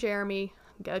 Jasmine and Jeremy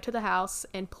go to the house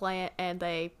and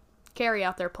they carry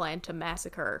out their plan to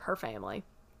massacre her family.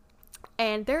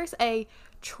 And there's a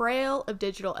trail of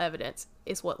digital evidence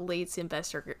is what leads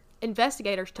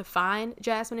investigators to find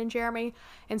Jasmine and Jeremy.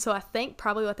 And so I think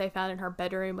probably what they found in her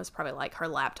bedroom was probably like her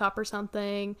laptop or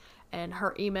something. And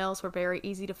her emails were very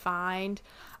easy to find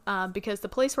because the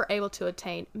police were able to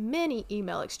obtain many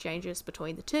email exchanges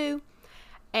between the two.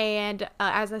 And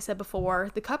as I said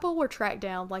before, the couple were tracked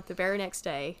down like the very next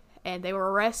day, and they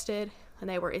were arrested, and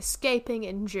they were escaping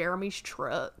in Jeremy's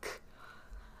truck.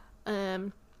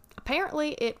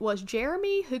 Apparently, it was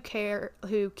Jeremy who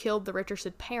killed the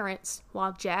Richardson parents,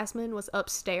 while Jasmine was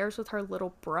upstairs with her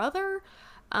little brother.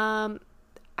 I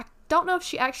don't know if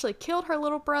she actually killed her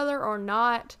little brother or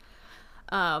not.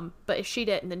 But if she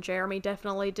didn't, then Jeremy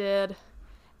definitely did.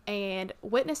 And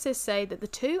witnesses say that the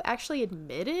two actually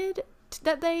admitted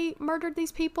that they murdered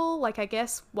these people. Like, I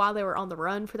guess while they were on the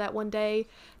run for that one day,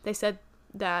 they said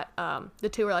that the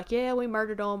two were like, yeah, we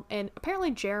murdered them. And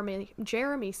apparently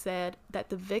Jeremy said that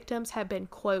the victims had been,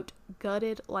 quote,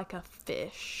 gutted like a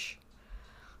fish.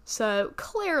 So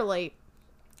clearly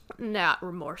not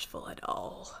remorseful at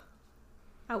all.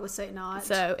 I would say not.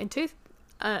 So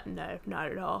no, not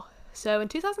at all. So in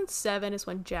 2007 is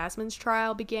when Jasmine's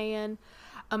trial began.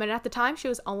 And at the time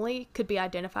she could be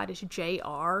identified as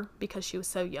JR because she was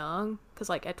so young. Because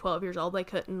like at 12 years old they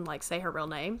couldn't like say her real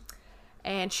name.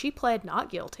 And she pled not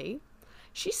guilty.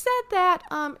 She said that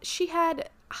she had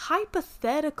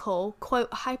hypothetical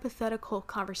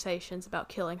conversations about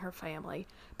killing her family,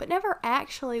 but never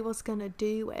actually was gonna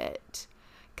do it.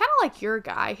 Kind of like your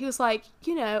guy. He was like,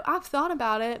 you know, I've thought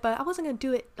about it, but I wasn't gonna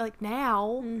do it like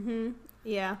now. Mm-hmm.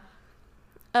 Yeah.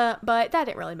 But that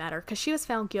didn't really matter because she was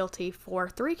found guilty for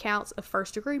 3 counts of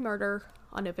first-degree murder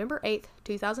on November 8th,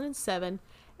 2007,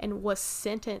 and was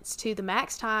sentenced to the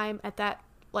max time at that,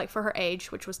 like for her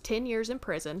age, which was 10 years in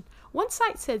prison. One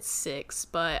site said 6,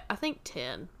 but I think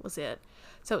 10 was it.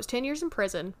 So it was 10 years in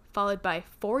prison, followed by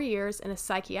 4 years in a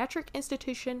psychiatric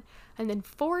institution, and then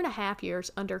 4.5 years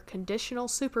under conditional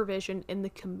supervision in the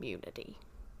community.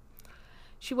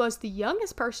 She was the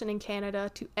youngest person in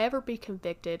Canada to ever be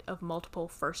convicted of multiple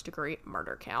first-degree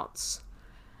murder counts.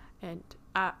 And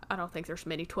I don't think there's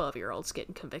many 12-year-olds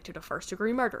getting convicted of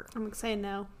first-degree murder. I'm saying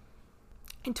no.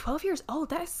 And 12 years old,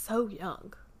 that is so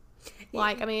young.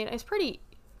 Like, I mean, it's pretty...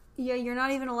 Yeah, you're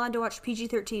not even allowed to watch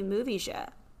PG-13 movies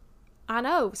yet. I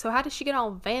know. So how did she get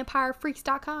on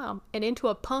vampirefreaks.com and into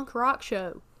a punk rock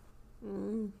show?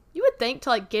 You would think to,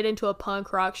 like, get into a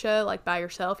punk rock show, like, by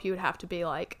yourself, you would have to be,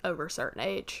 like, over a certain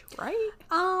age, right?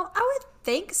 I would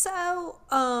think so.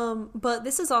 But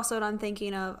this is also what I'm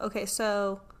thinking of. Okay,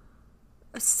 so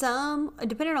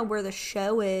depending on where the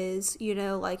show is, you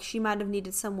know, like, she might have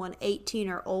needed someone 18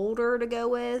 or older to go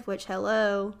with, which,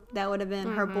 hello, that would have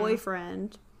been her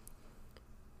boyfriend.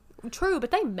 True, but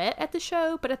they met at the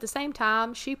show, but at the same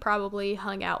time, she probably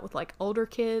hung out with, like, older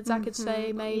kids, I could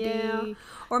say, maybe. Yeah.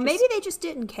 Or maybe they just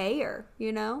didn't care,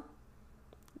 you know?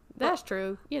 That's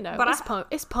true. You know, but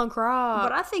it's punk rock.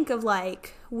 But I think of,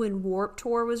 like, when Warped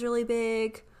Tour was really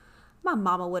big, my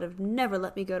mama would have never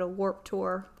let me go to Warped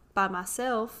Tour by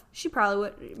myself. She probably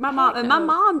would. My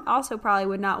mom also probably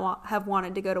would not have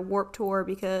wanted to go to Warped Tour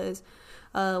because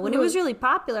when it was really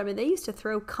popular, I mean, they used to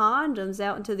throw condoms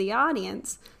out into the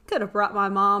audience. Could have brought my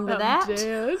mom to that.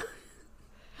 Dead.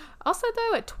 Also,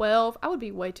 though, at 12, I would be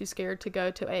way too scared to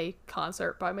go to a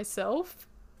concert by myself.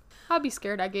 I'd be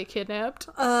scared I'd get kidnapped.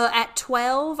 At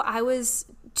 12, I was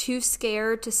too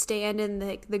scared to stand in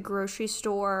the grocery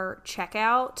store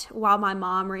checkout while my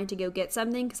mom ran to go get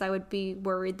something because I would be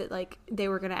worried that, like, they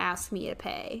were going to ask me to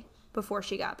pay before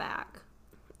she got back.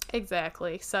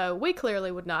 Exactly. So we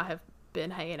clearly would not have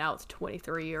been hanging out with a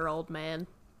 23-year-old man.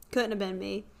 Couldn't have been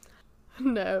me.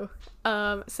 No.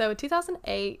 So in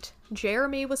 2008,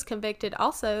 Jeremy was convicted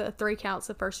also of 3 counts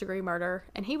of first-degree murder,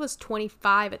 and he was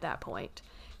 25 at that point.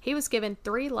 He was given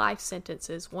 3 life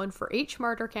sentences, 1 for each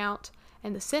murder count,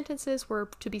 and the sentences were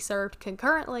to be served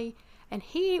concurrently, and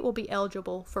he will be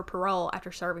eligible for parole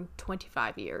after serving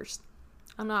 25 years.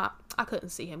 I couldn't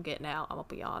see him getting out, I'm gonna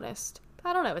be honest.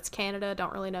 I don't know, it's Canada,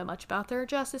 don't really know much about their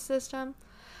justice system.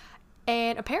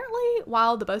 And apparently,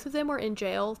 while the both of them were in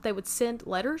jail, they would send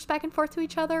letters back and forth to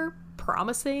each other,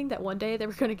 promising that one day they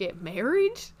were going to get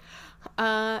married.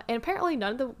 And apparently,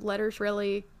 none of the letters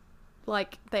really,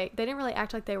 like, they didn't really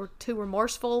act like they were too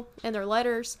remorseful in their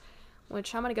letters,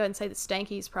 which I'm going to go ahead and say that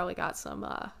Stanky's probably got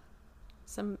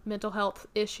some mental health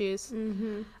issues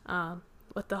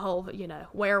with the whole, you know,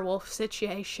 werewolf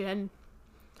situation.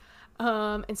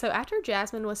 And so after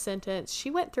Jasmine was sentenced,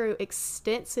 she went through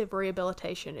extensive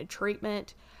rehabilitation and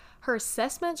treatment. Her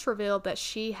assessments revealed that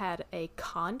she had a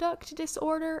conduct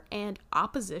disorder and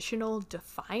oppositional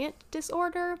defiant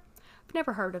disorder. I've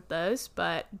never heard of those,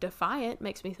 but defiant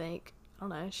makes me think, I don't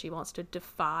know, she wants to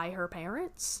defy her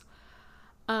parents.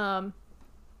 And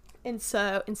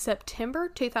so in September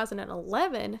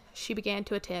 2011, she began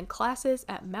to attend classes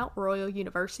at Mount Royal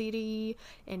University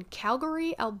in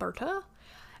Calgary, Alberta.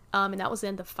 And that was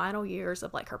in the final years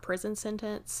of, like, her prison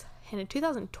sentence. And in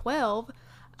 2012,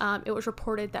 it was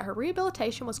reported that her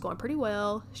rehabilitation was going pretty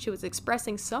well. She was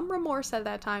expressing some remorse at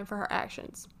that time for her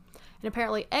actions. And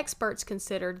apparently experts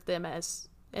considered them as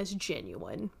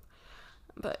genuine.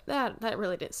 But that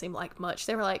really didn't seem like much.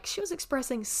 They were like, she was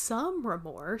expressing some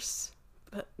remorse,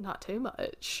 but not too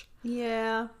much.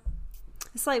 Yeah.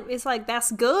 It's like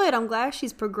that's good. I'm glad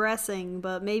she's progressing,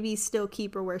 but maybe still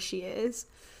keep her where she is.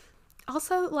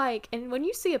 Also, like, and when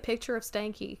you see a picture of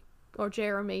Stanky or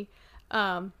Jeremy,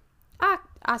 sorry,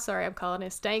 I'm calling him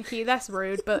Stanky. That's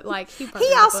rude, but, like, he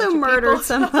also murdered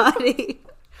somebody.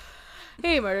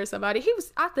 He murdered somebody.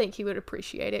 I think he would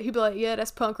appreciate it. He'd be like, yeah,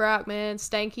 that's punk rock, man.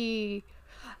 Stanky.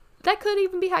 That could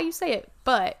even be how you say it,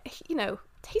 but, you know,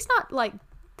 he's not, like,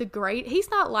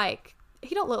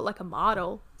 he don't look like a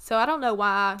model, so I don't know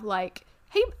why, like,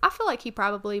 I feel like he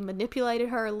probably manipulated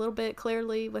her a little bit,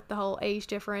 clearly, with the whole age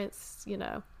difference, you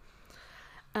know.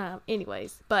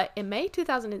 Anyways, but in May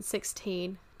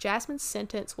 2016, Jasmine's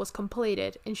sentence was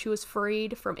completed, and she was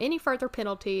freed from any further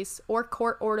penalties or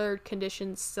court-ordered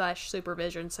conditions /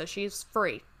 supervision, so she's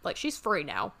free. Like, she's free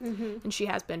now, and she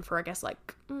has been for, I guess,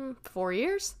 like, 4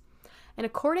 years. And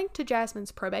according to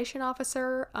Jasmine's probation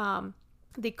officer,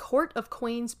 the Court of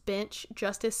Queen's Bench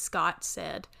Justice Scott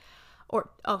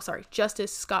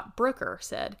Brooker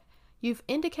said, "You've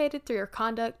indicated through your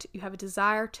conduct you have a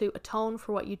desire to atone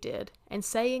for what you did," and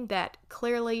saying that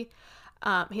clearly,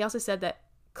 he also said that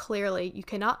clearly you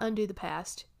cannot undo the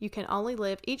past. You can only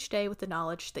live each day with the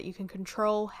knowledge that you can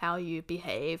control how you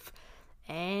behave.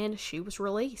 And she was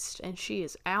released, and she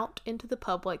is out into the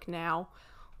public now,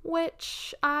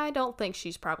 which I don't think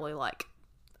she's probably, like,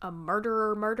 a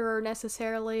murderer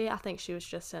necessarily. I think she was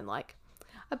just in, like,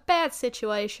 a bad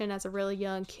situation as a really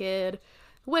young kid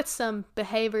with some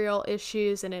behavioral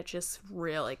issues, and it just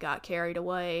really got carried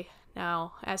away.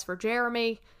 Now, as for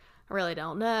Jeremy, I really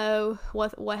don't know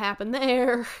what happened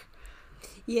there.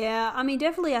 Yeah, I mean,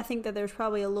 definitely I think that there's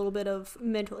probably a little bit of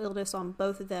mental illness on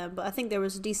both of them, but I think there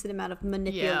was a decent amount of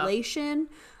manipulation.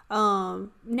 Now,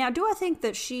 do I think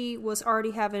that she was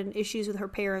already having issues with her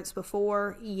parents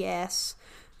before? Yes.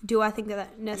 Do I think that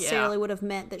that necessarily would have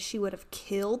meant that she would have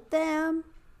killed them?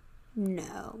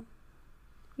 No.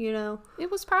 You know?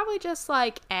 It was probably just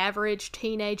like average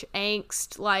teenage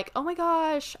angst, like, oh my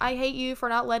gosh, I hate you for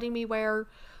not letting me wear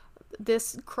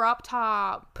this crop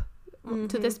top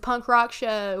to this punk rock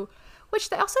show. Which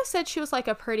they also said she was like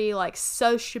a pretty like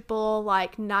sociable,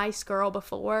 like nice girl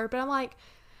before, but I'm like,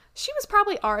 she was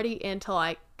probably already into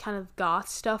like kind of goth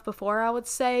stuff before, I would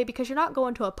say, because you're not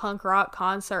going to a punk rock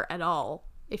concert at all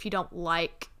if you don't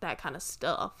like that kind of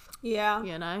stuff. Yeah.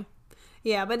 You know?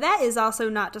 Yeah, but that is also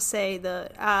not to say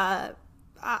that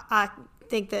I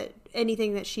think that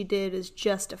anything that she did is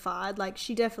justified. Like,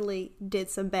 she definitely did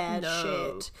some bad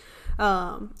shit.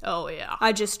 Oh, yeah.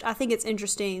 I think it's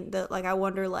interesting that, like, I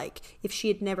wonder, like, if she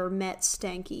had never met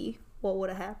Stanky, what would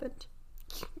have happened?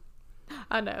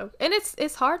 I know. And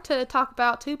it's hard to talk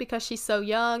about, too, because she's so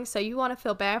young, so you want to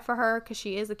feel bad for her because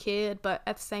she is a kid, but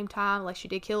at the same time, like, she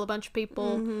did kill a bunch of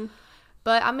people. Mm-hmm.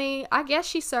 But, I mean, I guess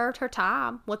she served her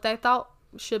time, what they thought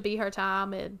should be her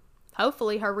time, and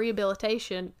hopefully her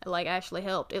rehabilitation, like, actually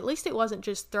helped. At least it wasn't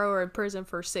just throw her in prison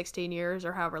for 16 years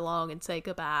or however long and say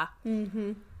goodbye.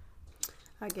 Mm-hmm.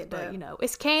 I get that. But, you know,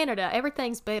 it's Canada.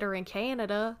 Everything's better in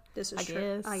Canada. This is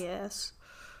true. I guess.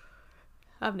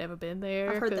 I've never been there.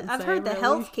 I've heard the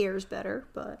health care is better,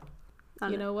 but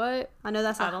you know what? I know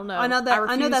that's I don't know. I know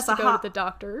that's to go to the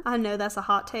doctor. I know that's a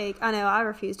hot take. I know I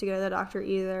refuse to go to the doctor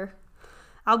either.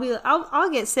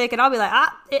 I'll get sick and I'll be like,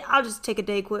 I'll just take a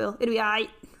Dayquil. It'll be alright.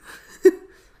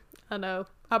 I know.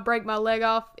 I'll break my leg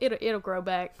off. It'll grow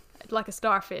back like a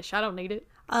starfish. I don't need it.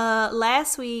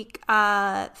 Last week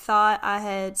I thought I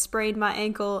had sprained my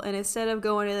ankle, and instead of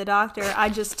going to the doctor, I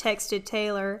just texted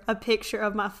Taylor a picture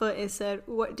of my foot and said,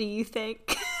 "What do you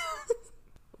think?"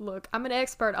 Look, I'm an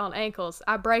expert on ankles.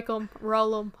 I break them,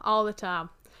 roll them all the time.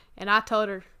 And I told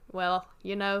her, well,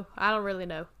 you know, I don't really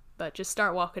know, but just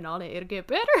start walking on it. It'll get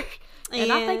better.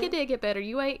 And I think it did get better.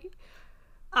 You ain't.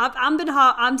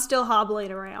 I'm still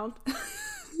hobbling around.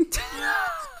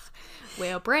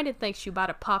 Well, Brandon thinks you might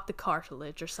have popped the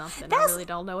cartilage or something. I really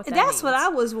don't know what that means. That's what I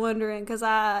was wondering, because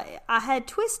I had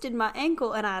twisted my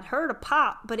ankle and I'd heard a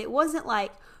pop, but it wasn't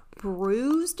like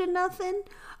bruised or nothing.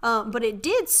 But it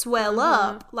did swell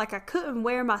up. Like, I couldn't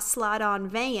wear my slide-on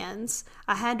Vans.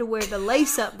 I had to wear the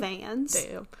lace-up Vans.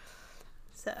 Damn.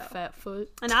 So fat foot.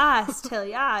 And I tell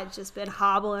you, I'd just been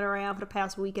hobbling around for the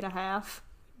past week and a half.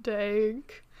 Dang.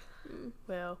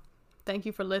 Well, thank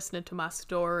you for listening to my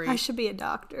story. I should be a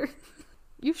doctor.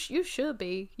 You should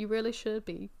be. You really should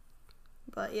be.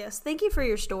 But yes, thank you for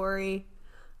your story.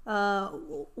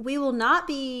 We will not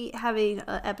be having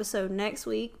an episode next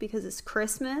week because it's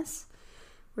Christmas.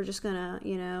 We're just gonna,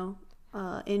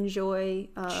 enjoy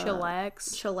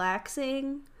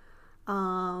chillaxing.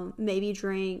 Maybe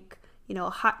drink, a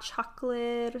hot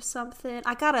chocolate or something.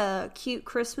 I got a cute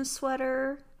Christmas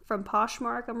sweater from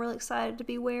Poshmark I'm really excited to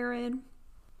be wearing.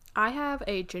 I have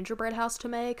a gingerbread house to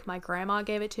make. My grandma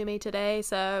gave it to me today,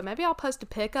 so maybe I'll post a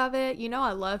pic of it.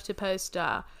 I love to post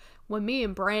when me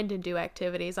and Brandon do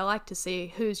activities. I like to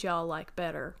see who's y'all like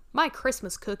better. My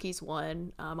Christmas cookies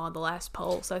won on the last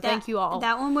poll, so thank you all.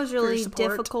 That one was really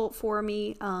difficult for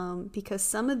me because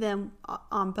some of them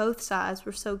on both sides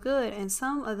were so good, and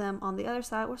some of them on the other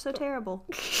side were so terrible.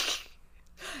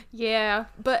 Yeah,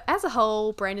 but as a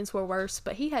whole, Brandon's were worse,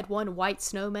 but he had one white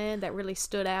snowman that really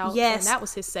stood out. Yes. And that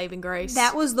was his saving grace.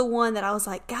 That was the one that I was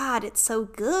like, God, it's so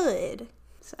good.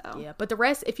 So yeah, but the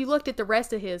rest, if you looked at the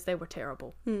rest of his, they were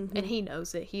terrible. Mm-hmm. And he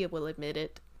knows it. He will admit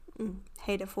it.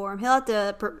 Hate it for him. He'll have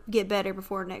to get better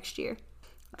before next year.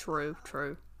 True.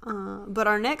 But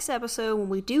our next episode, when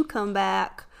we do come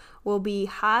back, will be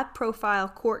high-profile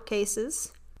court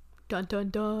cases. Dun, dun,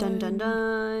 dun. Dun, dun,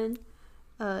 dun.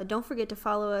 Don't forget to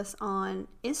follow us on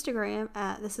Instagram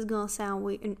at This Is Gonna Sound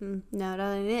Weird. No,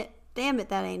 that ain't it. Damn it,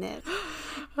 that ain't it.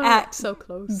 At so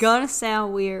close. Gonna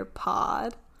Sound Weird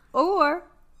Pod. Or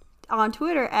on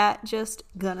Twitter at just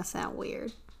Gonna Sound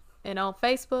Weird. And on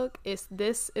Facebook, it's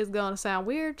This Is Gonna Sound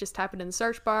Weird. Just type it in the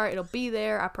search bar. It'll be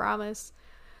there, I promise.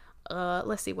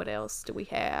 Let's see, what else do we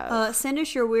have? Send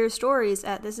us your weird stories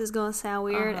at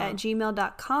thisisgonnasoundweird at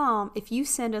gmail.com. If you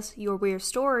send us your weird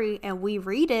story and we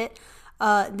read it,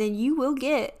 then you will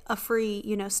get a free,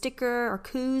 sticker or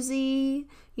koozie.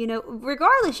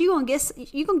 Regardless, you're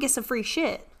gonna get some free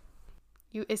shit.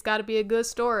 It's got to be a good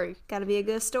story. Gotta be a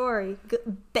good story.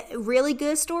 Really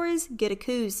good stories, get a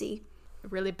koozie.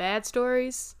 Really bad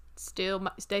stories,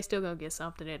 they still gonna get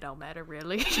something. It don't matter,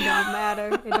 really. It don't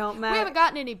matter. It don't matter. We haven't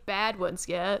gotten any bad ones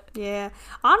yet. Yeah.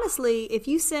 Honestly, if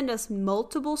you send us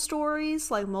multiple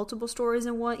stories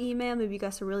in one email, maybe you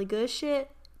got some really good shit,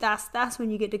 that's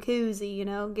when you get the koozie, you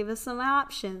know? Give us some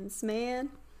options, man.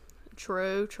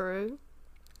 True.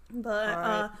 But, All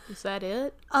right. Is that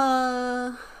it?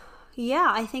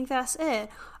 Yeah, I think that's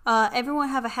it. Everyone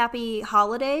have a happy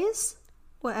holidays,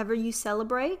 whatever you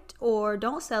celebrate or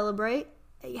don't celebrate.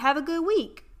 Have a good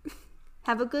week.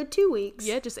 Have a good 2 weeks.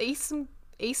 Yeah, just eat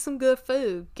some good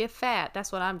food. Get fat.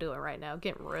 That's what I'm doing right now.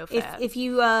 Getting real fat. If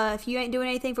you ain't doing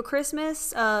anything for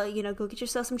Christmas, go get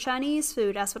yourself some Chinese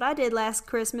food. That's what I did last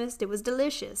Christmas. It was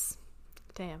delicious.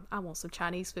 Damn, I want some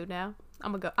Chinese food now.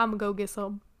 I'm gonna go get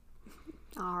some.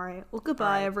 All right. Well,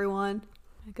 goodbye, everyone.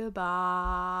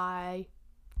 Goodbye.